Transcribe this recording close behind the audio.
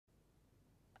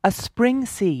A spring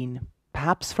scene,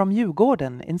 perhaps from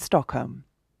Djurgården in Stockholm.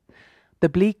 The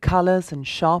bleak colours and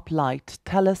sharp light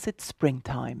tell us it's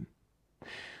springtime.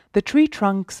 The tree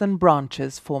trunks and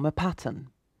branches form a pattern.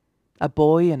 A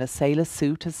boy in a sailor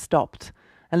suit has stopped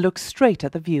and looks straight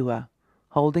at the viewer,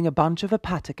 holding a bunch of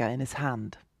hepatica in his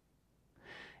hand.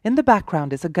 In the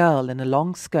background is a girl in a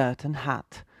long skirt and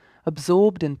hat,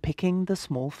 absorbed in picking the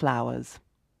small flowers.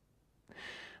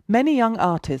 Many young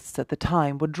artists at the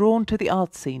time were drawn to the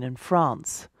art scene in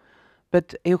France,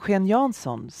 but Eugène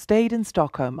Jansson stayed in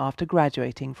Stockholm after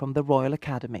graduating from the Royal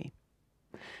Academy.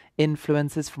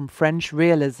 Influences from French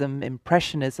realism,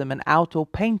 impressionism and outdoor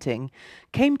painting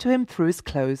came to him through his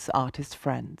close artist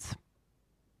friends.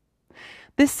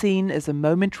 This scene is a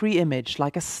momentary image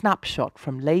like a snapshot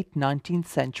from late 19th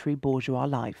century bourgeois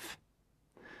life.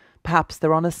 Perhaps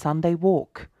they're on a Sunday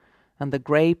walk, and the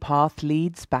grey path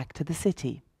leads back to the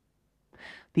city.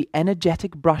 The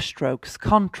energetic brushstrokes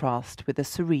contrast with a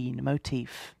serene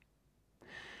motif.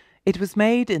 It was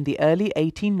made in the early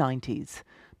 1890s,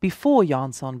 before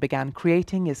Jansson began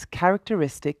creating his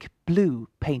characteristic blue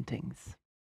paintings.